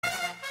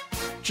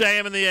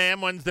JM in the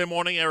AM, Wednesday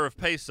morning, Erev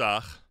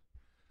Pesach.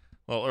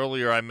 Well,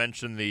 earlier I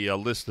mentioned the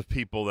list of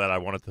people that I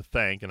wanted to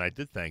thank, and I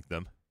did thank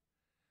them.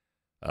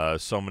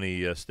 So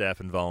many staff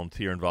and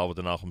volunteer involved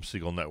with the Nachum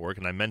Segal Network.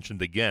 And I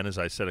mentioned again, as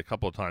I said a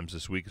couple of times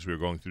this week as we were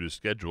going through the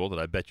schedule, that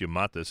I bet you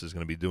Matis is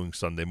going to be doing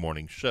Sunday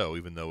morning show,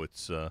 even though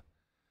it's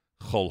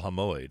Chol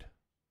HaMoed.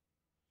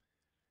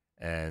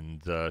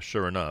 And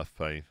sure enough,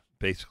 I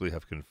basically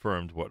have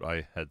confirmed what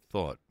I had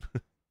thought.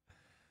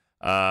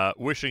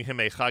 Wishing him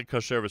a Chag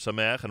Kasher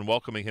V'Sameach and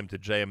welcoming him to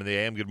JM in the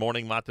AM. Good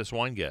morning, Matis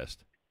Weingast.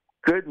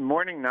 Good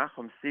morning,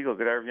 Nachum Segal.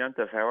 Good Erev Yom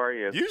Tov. How are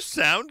you? You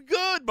sound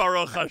good,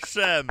 Baruch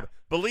Hashem.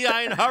 B'li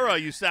Ayin Hara,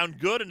 you sound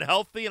good and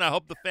healthy, and I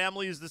hope the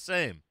family is the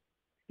same.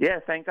 Yeah,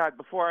 thank God.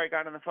 Before I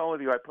got on the phone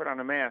with you, I put on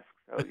a mask.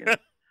 So, you know.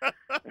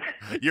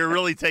 You're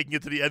really taking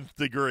it to the nth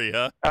degree,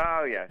 huh?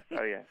 Oh, yes.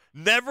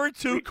 Never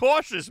too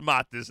cautious,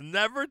 Matis.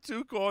 Never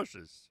too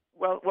cautious.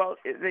 Well,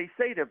 they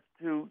say to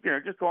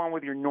just go on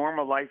with your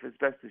normal life as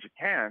best as you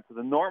can. So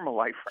the normal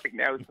life right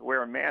now is to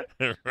wear a mask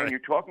Right. when you're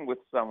talking with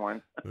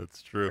someone.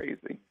 That's true.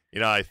 Crazy.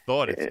 You know, I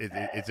thought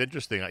it's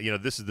interesting. You know,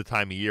 this is the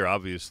time of year,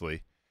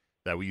 obviously,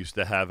 that we used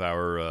to have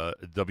our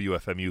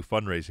WFMU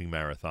fundraising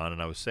marathon,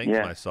 and I was saying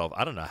to myself,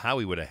 I don't know how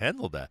we would have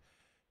handled that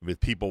with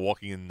people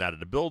walking in and out of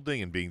the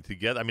building and being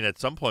together. I mean, at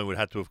some point, we'd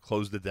have to have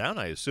closed it down,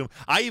 I assume.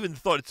 I even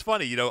thought, it's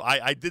funny, you know,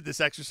 I did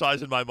this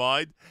exercise in my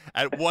mind.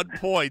 At one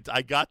point,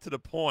 I got to the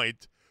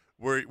point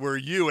where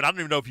you, and I don't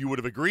even know if you would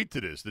have agreed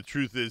to this. The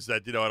truth is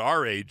that, you know, at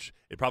our age,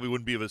 it probably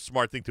wouldn't be a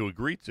smart thing to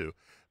agree to.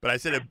 But I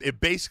said it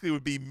basically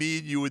would be me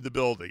and you in the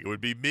building. It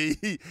would be me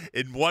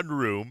in one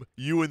room,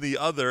 you in the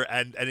other,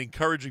 and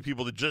encouraging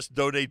people to just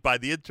donate by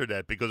the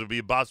internet because it would be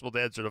impossible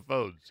to answer the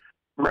phones.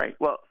 Right.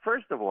 Well,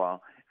 first of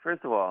all,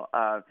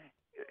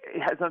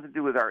 it has nothing to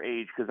do with our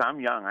age because I'm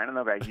young. I don't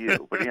know about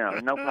you, but, you know,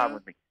 no problem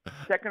with me.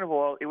 Second of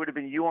all, it would have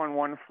been you on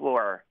one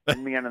floor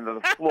and me on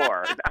another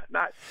floor.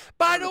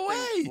 By the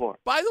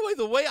way,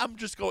 the way I'm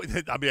just going,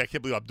 I mean, I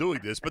can't believe I'm doing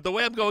this, but the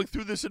way I'm going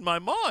through this in my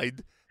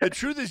mind, the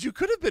truth is you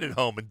could have been at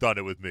home and done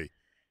it with me.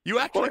 You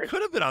actually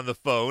could have been on the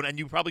phone, and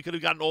you probably could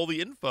have gotten all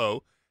the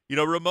info, you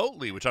know,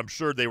 remotely, which I'm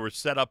sure they were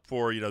set up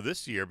for, you know,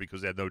 this year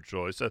because they had no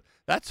choice. So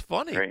that's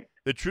funny. Right.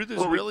 The truth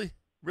is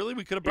Really,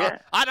 we could have brought,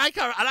 and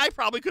I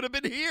probably could have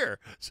been here.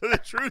 So the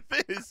truth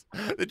is,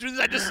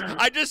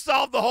 I just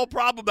solved the whole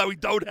problem that we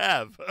don't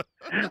have.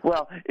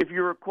 Well, if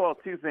you recall,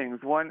 two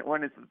things. One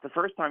is the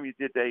first time you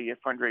did a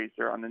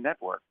fundraiser on the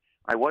network,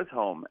 I was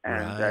home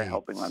and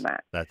helping on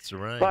that. That's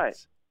right.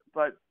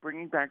 But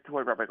bringing back to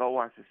what Rabbi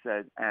Goldwasser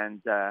said,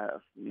 and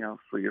you know,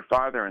 for your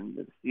father and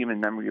the esteem and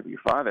memory of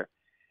your father.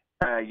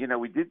 You know,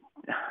 we did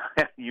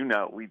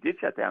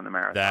shut down the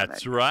marathon.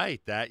 That's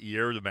right. That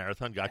year, the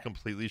marathon got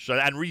completely shut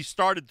and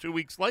restarted 2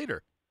 weeks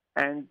later.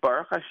 And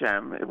Baruch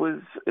Hashem, it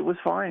was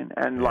fine.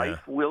 And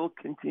life will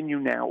continue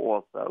now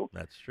also.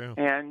 That's true.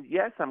 And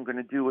yes, I'm going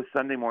to do a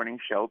Sunday morning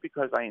show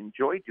because I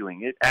enjoy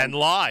doing it. And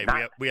live.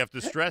 We have to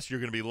stress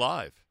you're going to be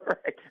live.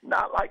 Right.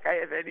 Not like I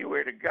have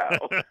anywhere to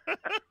go.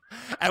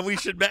 And we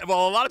should,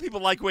 well, a lot of people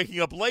like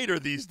waking up later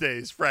these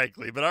days,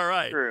 frankly, but all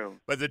right. True.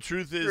 But the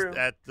truth is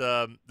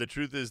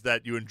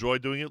that you enjoy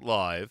doing it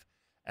live,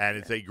 and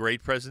it's a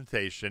great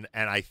presentation,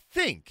 and I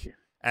think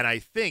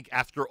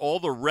after all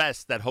the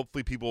rest that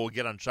hopefully people will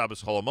get on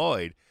Shabbos Chol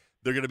HaMoed,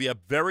 they're going to be up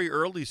very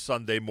early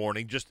Sunday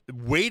morning just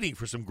waiting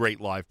for some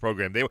great live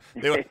program. They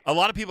a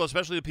lot of people,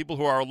 especially the people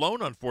who are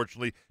alone,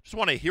 unfortunately, just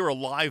want to hear a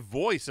live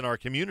voice in our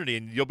community,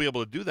 and you'll be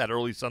able to do that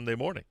early Sunday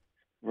morning.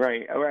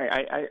 Right. All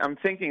right. I'm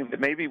thinking that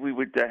maybe we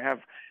would have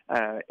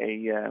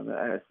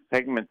a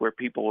segment where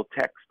people will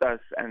text us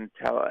and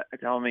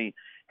tell me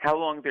how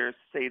long their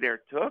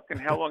Seder took and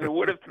how long it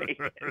would have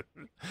taken.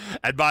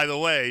 And by the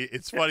way,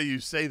 it's funny you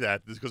say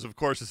that because, of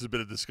course, this has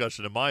been a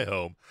discussion in my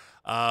home.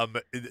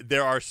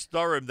 There are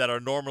starim that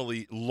are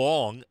normally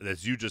long,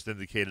 as you just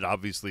indicated.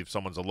 Obviously, if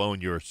someone's alone,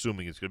 you're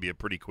assuming it's going to be a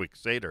pretty quick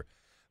Seder.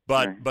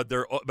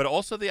 But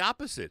also the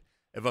opposite.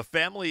 If a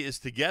family is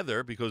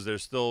together because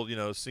there's still, you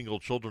know, single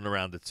children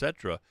around,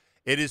 etc.,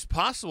 it is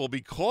possible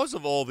because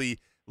of all the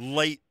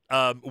late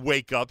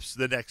wake-ups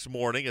the next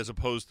morning as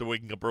opposed to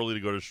waking up early to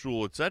go to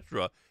shul,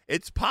 etc.,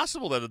 it's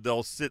possible that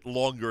they'll sit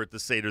longer at the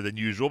Seder than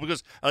usual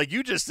because, like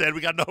you just said,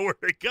 we got nowhere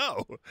to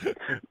go.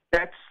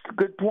 That's a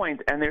good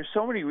point. And there's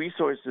so many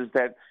resources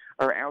that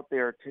are out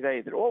there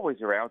today that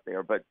always are out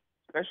there, but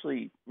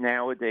especially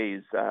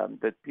nowadays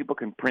that people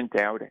can print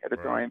out ahead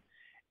of time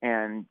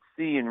and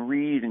see and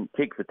read and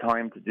take the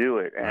time to do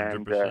it.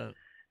 And 100%.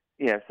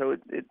 So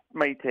it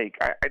may take.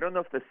 I don't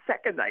know if the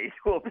second night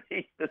will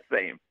be the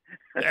same.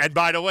 And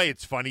by the way,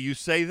 it's funny you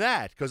say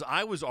that because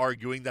I was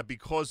arguing that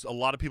because a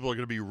lot of people are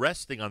going to be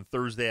resting on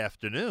Thursday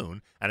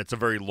afternoon, and it's a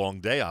very long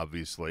day,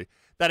 obviously,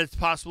 that it's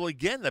possible,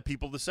 again, that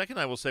people the second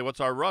night will say, what's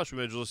our rush? We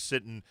may just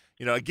sit and,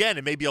 you know, again,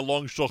 it may be a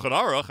long Shulchan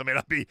Aruch. It may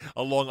not be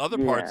a long other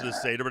parts of the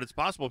Seder, but it's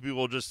possible people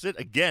will just sit,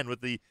 again,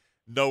 with the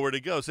nowhere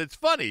to go. So it's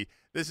funny.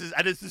 This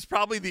is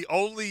probably the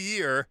only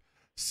year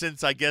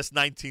since, I guess,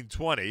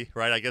 1920,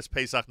 right? I guess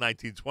Pesach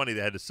 1920,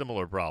 they had a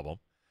similar problem.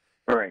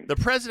 Right. The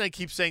president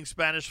keeps saying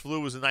Spanish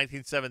flu was in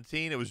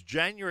 1917. It was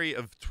January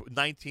of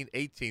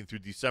 1918 through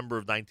December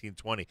of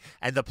 1920.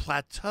 And the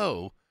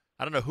plateau,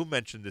 I don't know who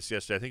mentioned this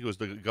yesterday. I think it was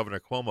the Governor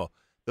Cuomo.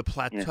 The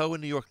plateau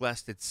in New York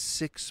lasted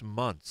 6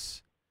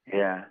 months.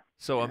 Yeah.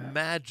 So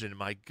imagine,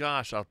 my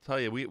gosh, I'll tell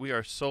you, we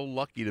are so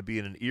lucky to be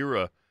in an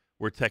era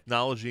where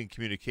technology and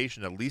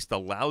communication at least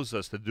allows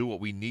us to do what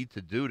we need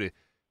to do to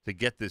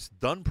get this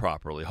done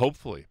properly,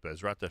 hopefully,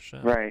 Bezrat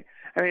Hashem. Right.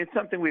 I mean, it's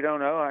something we don't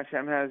know.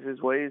 Hashem has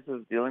his ways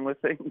of dealing with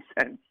things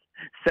and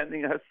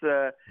sending us,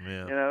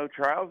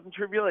 trials and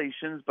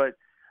tribulations. But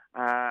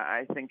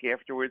I think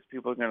afterwards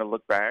people are going to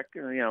look back,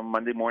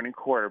 Monday morning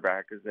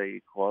quarterback, as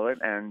they call it,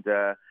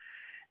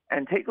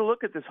 and take a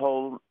look at this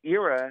whole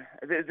era,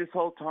 this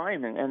whole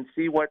time, and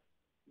see what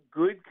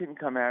good can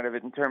come out of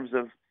it in terms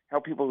of how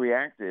people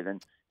reacted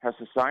and how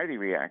society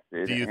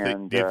reacted. Do you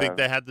think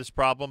they had this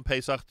problem,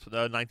 Pesach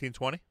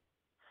 1920?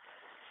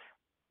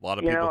 A lot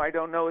of people. I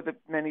don't know that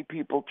many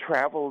people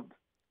traveled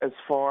as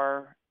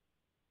far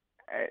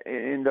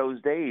in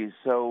those days,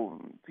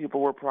 so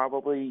people were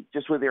probably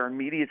just with their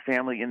immediate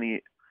family in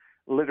the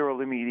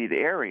literal immediate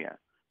area.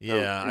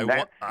 Yeah,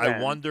 so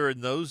I wonder in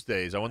those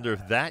days. I wonder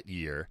if that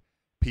year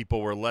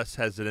people were less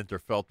hesitant or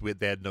felt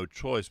they had no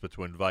choice but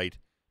to invite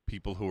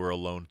people who were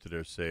alone to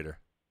their Seder.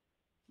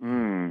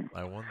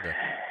 I wonder.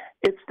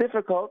 It's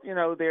difficult, there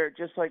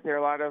are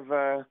a lot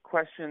of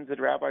questions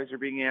that rabbis are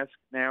being asked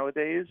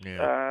nowadays.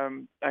 Yeah.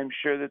 I'm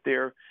sure that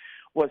there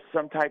was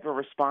some type of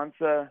response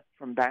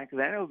from back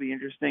then. It would be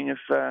interesting if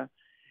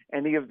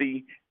any of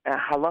the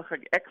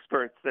halachic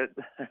experts that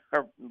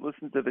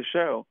listen to the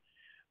show,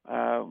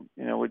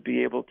 would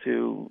be able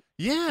to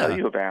tell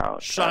you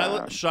about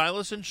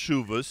Shilas and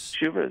Shuvas.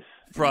 Shuvas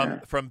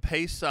from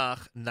Pesach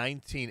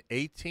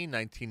 1918,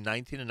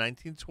 1919, and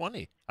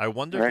 1920. I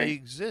wonder if they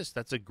exist.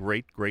 That's a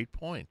great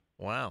point.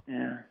 Wow.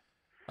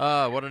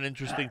 Yeah. What an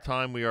interesting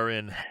time we are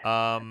in.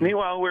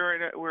 Meanwhile, we're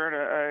in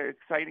an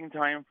exciting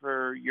time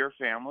for your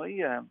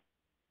family.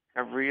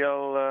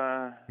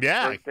 Gavriel's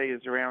birthday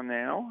is around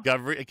now.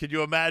 Gavriel, can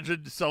you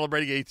imagine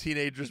celebrating a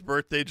teenager's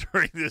birthday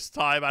during this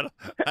time? I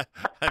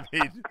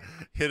mean,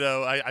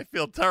 I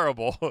feel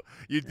terrible.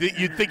 You'd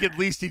think at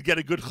least he'd get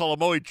a good Chol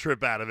Hamoed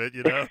trip out of it,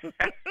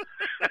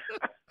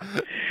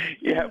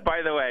 Yeah.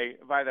 By the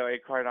way,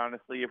 quite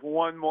honestly, if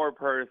one more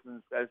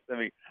person says to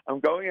me, "I'm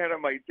going out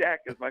on my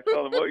deck as my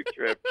Chol Hamoed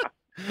trip,"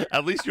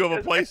 at least you have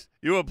a place.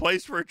 You have a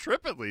place for a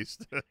trip, at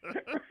least.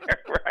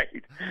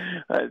 Right.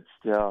 But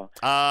still,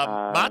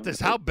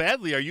 Matis, how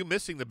badly are you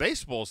missing the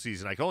baseball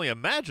season? I can only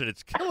imagine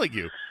it's killing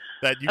you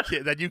that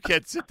you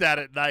can't sit down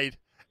at night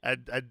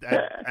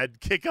and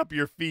kick up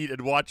your feet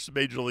and watch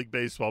Major League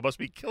Baseball. It must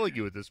be killing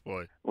you at this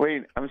point.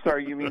 Wait, I'm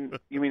sorry. You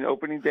mean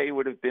opening day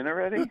would have been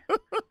already?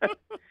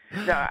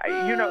 No,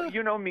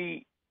 you know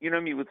me. You know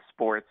me with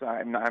sports.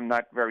 I'm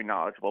not very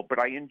knowledgeable, but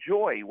I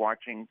enjoy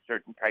watching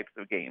certain types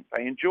of games.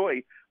 I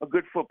enjoy a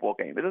good football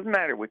game. It doesn't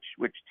matter which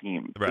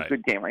team. It's a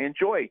good game. I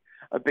enjoy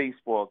a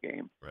baseball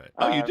game. Right.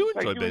 Oh, you do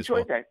enjoy baseball.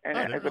 Enjoy that.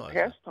 And as a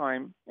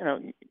pastime,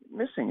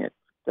 missing it.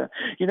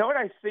 You know what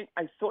I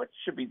thought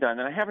should be done,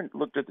 and I haven't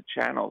looked at the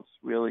channels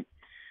really,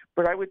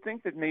 but I would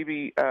think that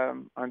maybe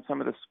on some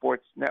of the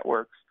sports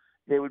networks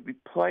they would be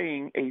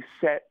playing a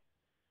set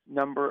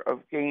number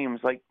of games,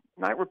 like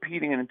not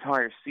repeating an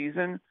entire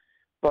season,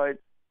 but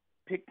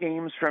pick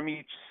games from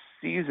each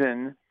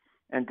season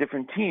and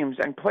different teams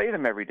and play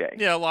them every day.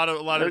 Yeah, a lot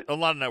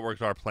of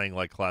networks are playing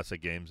like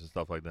classic games and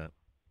stuff like that.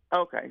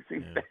 Okay, so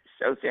that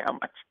shows you how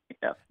much.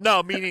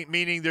 No,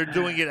 meaning they're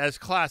doing it as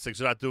classics.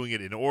 They're not doing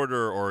it in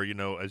order or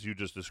as you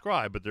just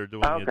described, but they're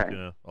doing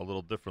it a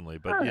little differently.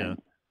 But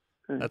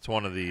that's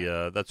one of the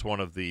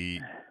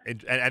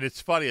and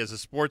it's funny as a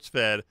sports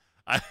fan.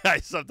 I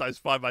sometimes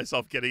find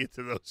myself getting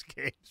into those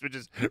games, which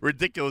is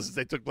ridiculous as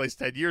they took place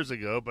 10 years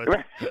ago. But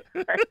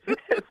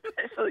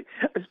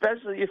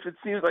especially if it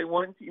seems like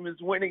one team is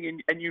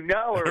winning and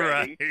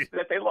already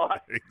that they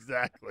lost.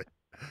 Exactly.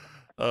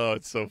 Oh,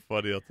 it's so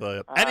funny, I'll tell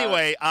you.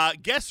 Anyway,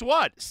 guess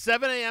what?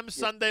 7 a.m.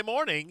 Sunday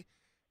morning,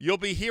 you'll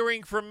be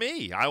hearing from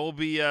me. I will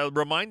be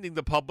reminding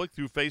the public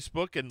through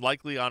Facebook and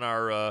likely on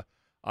our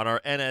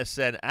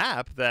NSN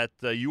app that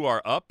you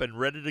are up and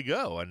ready to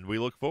go, and we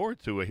look forward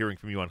to hearing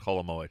from you on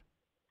Chol Hamoed.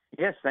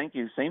 Yes, thank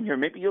you. Same here.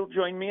 Maybe you'll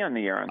join me on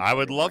the air. I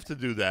would love to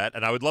do that,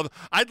 and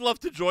I'd love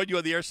to join you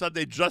on the air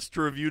Sunday just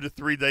to review the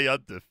 3-day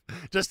Yontif,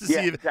 just to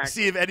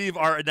see if any of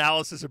our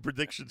analysis and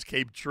predictions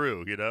came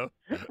true.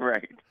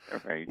 Right.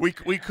 We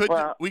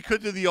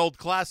could do the old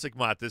classic,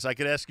 Matis. I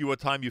could ask you what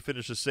time you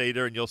finish a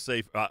Seder, and you'll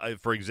say,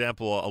 for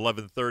example,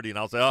 11:30, and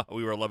I'll say, oh,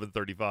 we were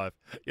 11:35.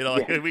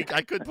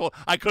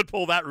 I could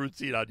pull that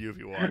routine on you if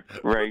you want.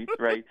 Right.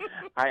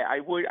 I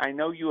would. I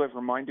know you have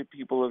reminded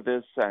people of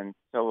this, and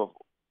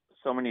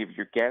so many of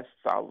your guests,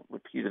 I'll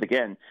repeat it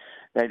again,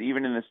 that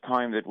even in this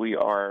time that we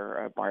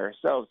are by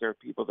ourselves, there are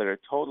people that are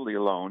totally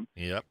alone.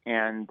 Yep.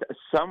 And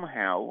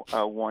somehow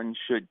one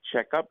should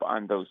check up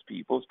on those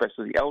people,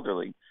 especially the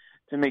elderly,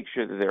 to make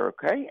sure that they're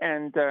okay.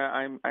 And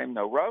I'm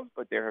no Rav,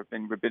 but there have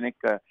been rabbinic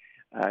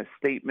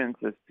statements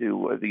as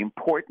to the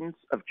importance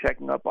of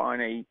checking up on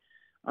a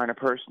on a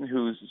person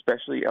who's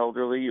especially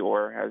elderly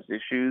or has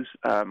issues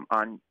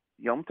on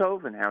Yom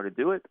Tov and how to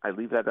do it. I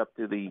leave that up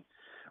to the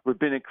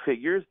rabbinic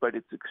figures, but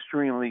it's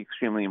extremely,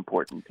 extremely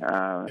important.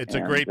 It's a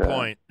great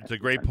point. It's a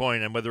great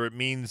point. And whether it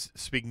means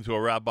speaking to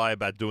a rabbi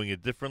about doing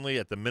it differently,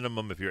 at the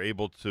minimum, if you're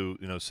able to,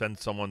 send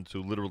someone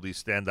to literally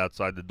stand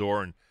outside the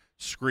door and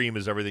scream,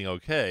 "Is everything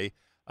okay?"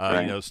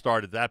 Right.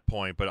 Start at that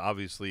point. But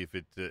obviously,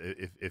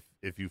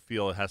 if you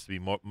feel it has to be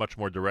much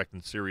more direct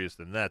and serious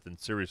than that, then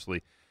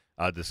seriously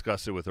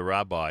discuss it with a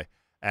rabbi.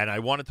 And I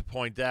wanted to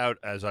point out,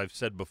 as I've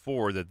said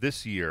before, that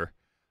this year.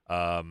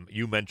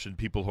 You mentioned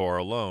people who are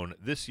alone.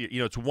 This year,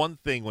 it's one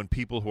thing when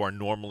people who are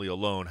normally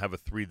alone have a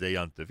 3-day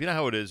yontif. You know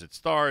how it is. It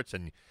starts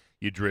and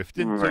you drift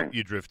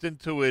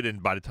into it,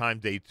 and by the time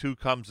day 2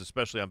 comes,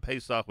 especially on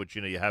Pesach, which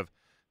you have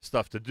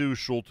stuff to do,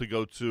 shul to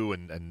go to,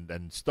 and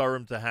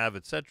starim to have,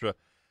 etc.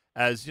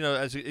 As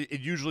it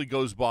usually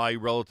goes by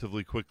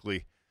relatively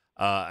quickly,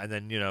 and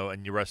then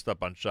and you rest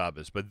up on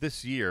Shabbos. But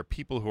this year,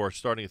 people who are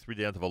starting a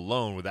 3-day yontif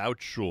alone,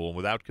 without shul, and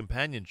without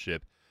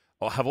companionship,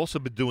 have also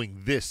been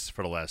doing this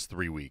for the last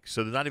 3 weeks.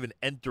 So they're not even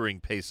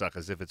entering Pesach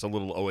as if it's a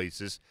little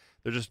oasis.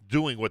 They're just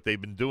doing what they've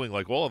been doing,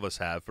 like all of us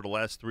have, for the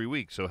last 3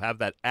 weeks. So have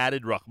that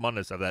added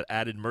rachmanis, have that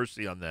added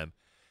mercy on them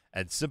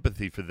and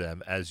sympathy for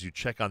them as you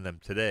check on them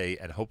today,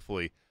 and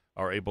hopefully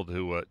are able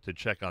to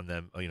check on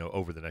them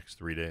over the next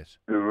 3 days.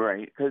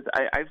 Right, because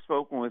I've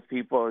spoken with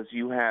people, as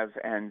you have,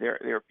 and there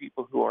are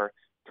people who are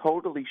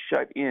totally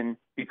shut in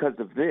because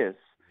of this.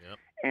 Yep.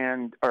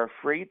 And are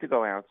afraid to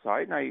go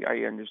outside, and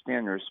I understand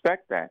and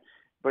respect that.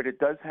 But it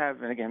does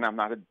have, and again, I'm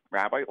not a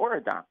rabbi or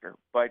a doctor,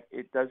 but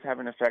it does have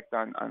an effect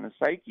on the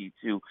psyche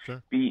to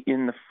be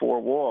in the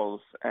 4 walls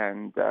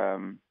and,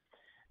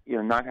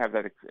 not have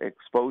that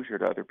exposure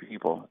to other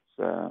people.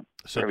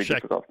 It's very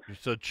difficult.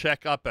 So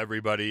check up,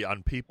 everybody,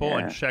 on people,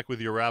 and check with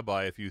your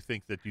rabbi if you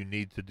think that you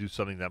need to do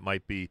something that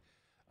might be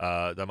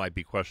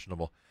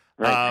questionable.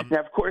 Right. Now,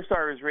 of course,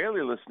 our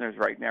Israeli listeners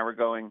right now are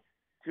going,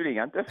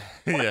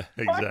 yeah,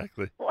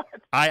 exactly. What?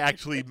 I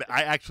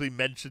actually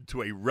mentioned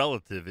to a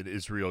relative in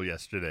Israel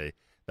yesterday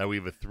that we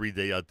have a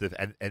 3-day yontif,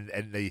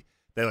 and they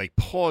like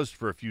paused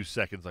for a few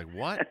seconds, like,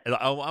 what? And,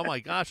 oh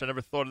my gosh, I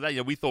never thought of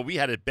that. We thought we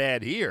had it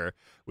bad here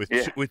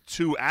with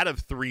 2 out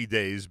of 3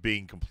 days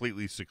being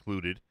completely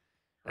secluded,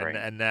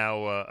 and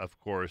now of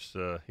course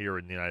here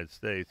in the United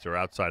States or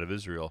outside of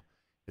Israel,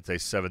 it's a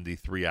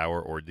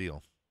 73-hour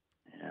ordeal.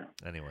 Yeah.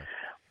 Anyway.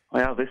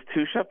 Well, this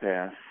too shall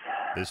pass.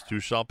 This too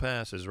shall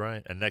pass is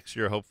right. And next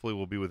year, hopefully,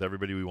 we'll be with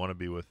everybody we want to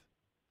be with.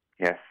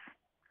 Yes.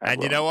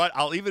 And you know what?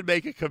 I'll even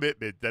make a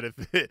commitment that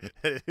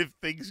if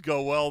things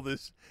go well,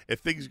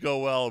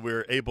 and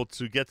we're able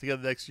to get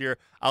together next year,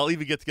 I'll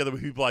even get together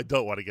with people I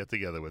don't want to get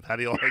together with. How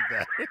do you like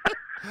that?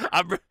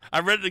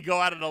 I'm ready to go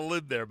out on a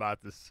limb there,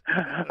 Matis.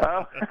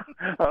 Oh,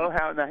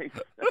 how nice.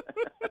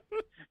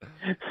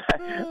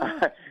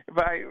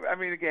 But I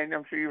mean, again,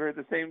 I'm sure you heard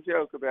the same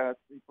joke about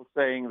people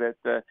saying that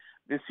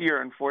this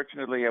year,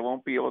 unfortunately, I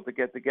won't be able to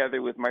get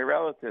together with my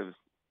relatives.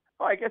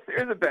 Well, I guess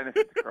there is a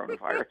benefit to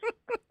coronavirus.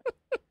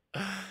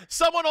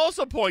 Someone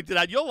also pointed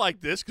out, you'll like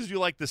this because you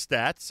like the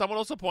stats. Someone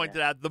also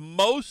pointed out the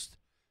most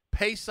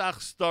Pesach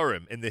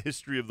starim in the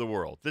history of the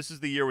world. This is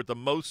the year with the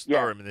most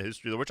starim in the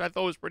history of the world, which I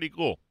thought was pretty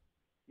cool.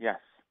 Yes.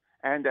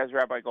 And as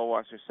Rabbi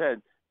Goldwasser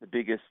said, the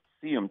biggest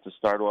siyum to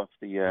start off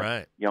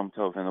the Yom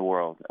Tov in the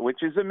world,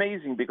 which is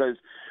amazing because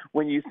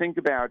when you think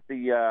about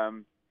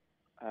the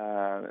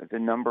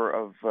number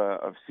of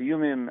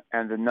siyumim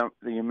and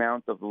the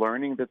amount of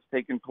learning that's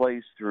taken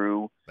place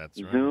through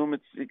Zoom,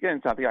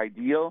 it's not the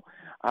ideal.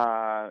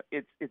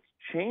 It's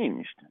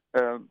changed.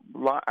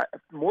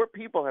 More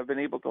people have been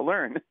able to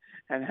learn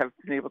and have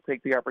been able to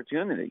take the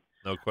opportunity.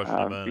 No question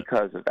about it.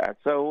 Because of that.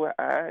 So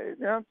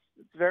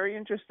it's very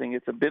interesting.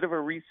 It's a bit of a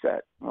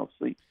reset,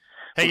 mostly.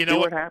 Hey, you know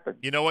what happened?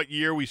 You know what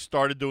year we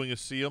started doing a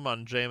siyum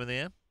on JM and the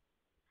AM?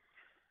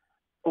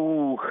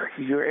 Oh,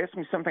 you're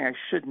asking me something I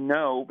should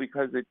know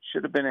because it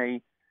should have been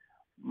a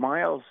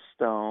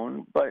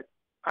milestone, but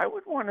I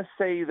would want to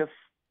say the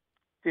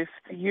 5th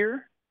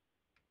year.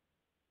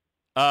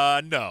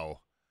 No.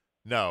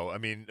 I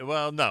mean,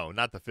 well, no,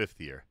 not the 5th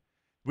year.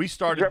 We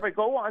started. Rabbi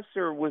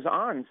Goldwasser was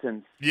on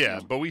since. Yeah,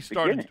 but we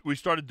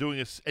started doing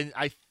this, and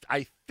I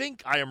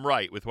think I am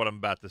right with what I'm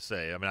about to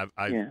say. I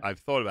mean, I've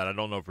thought about it. I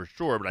don't know for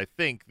sure, but I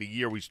think the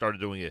year we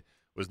started doing it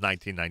was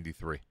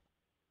 1993.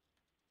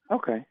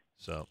 Okay.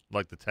 So,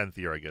 like the 10th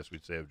year, I guess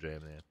we'd say, of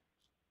JMN.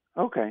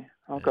 Okay,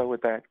 I'll go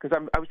with that because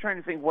I was trying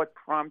to think what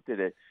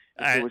prompted it.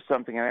 If there was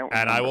something,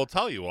 I will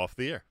tell you off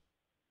the air.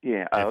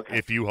 Yeah.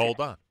 If you hold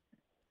on.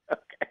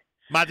 Okay.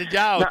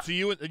 Matijao, to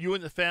you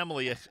and the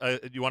family.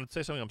 You wanted to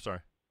say something? I'm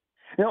sorry.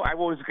 No, I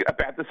was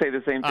about to say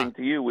the same thing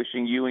to you.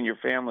 Wishing you and your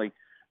family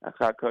and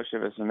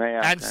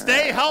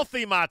stay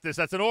healthy, Matis.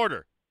 That's an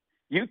order.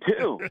 You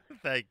too.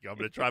 Thank you. I'm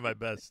going to try my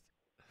best.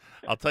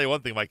 I'll tell you one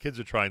thing. My kids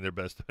are trying their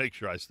best to make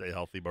sure I stay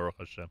healthy, Baruch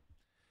Hashem.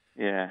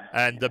 Yeah.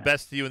 And the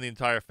best to you and the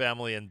entire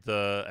family, and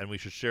we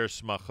should share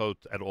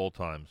smachot at all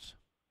times.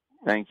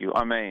 Thank you.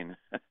 Amen.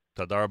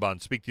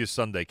 Tadaraban. Speak to you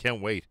Sunday.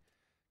 Can't wait.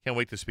 Can't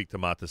wait to speak to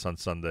Matis on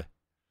Sunday.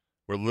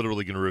 we're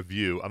literally going to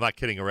review. I'm not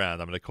kidding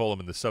around. I'm going to call him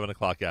in the 7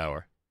 o'clock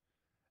hour,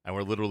 and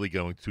we're literally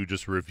going to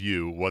just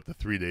review what the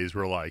 3 days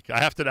were like. I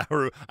have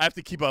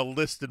to keep a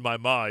list in my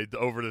mind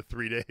over the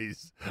 3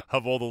 days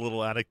of all the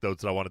little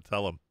anecdotes that I want to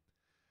tell him.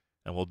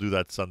 And we'll do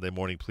that Sunday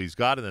morning, please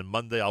God. And then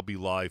Monday I'll be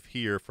live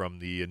here from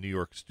the New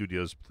York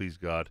studios, please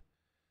God.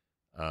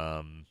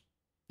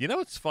 You know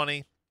what's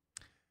funny?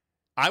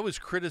 I was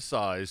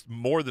criticized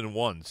more than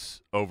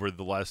once over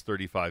the last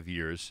 35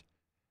 years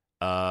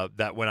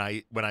that when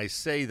I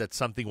say that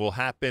something will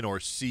happen or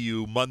see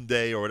you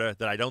Monday or whatever,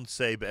 that I don't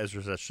say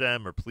Be'ezras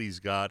Hashem or please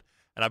God.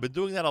 And I've been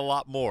doing that a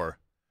lot more.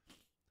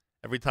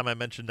 Every time I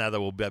mention now that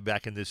we'll be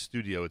back in this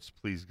studio, it's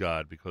please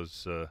God,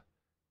 because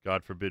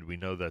God forbid we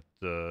know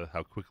that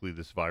how quickly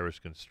this virus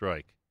can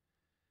strike.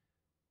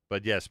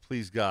 But yes,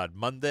 please God,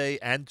 Monday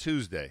and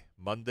Tuesday.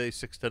 Monday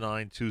 6 to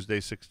 9, Tuesday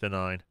 6 to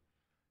 9.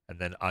 And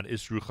then on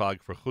Isru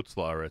Chag for Chutz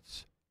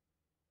La'aretz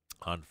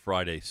on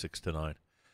Friday 6 to 9.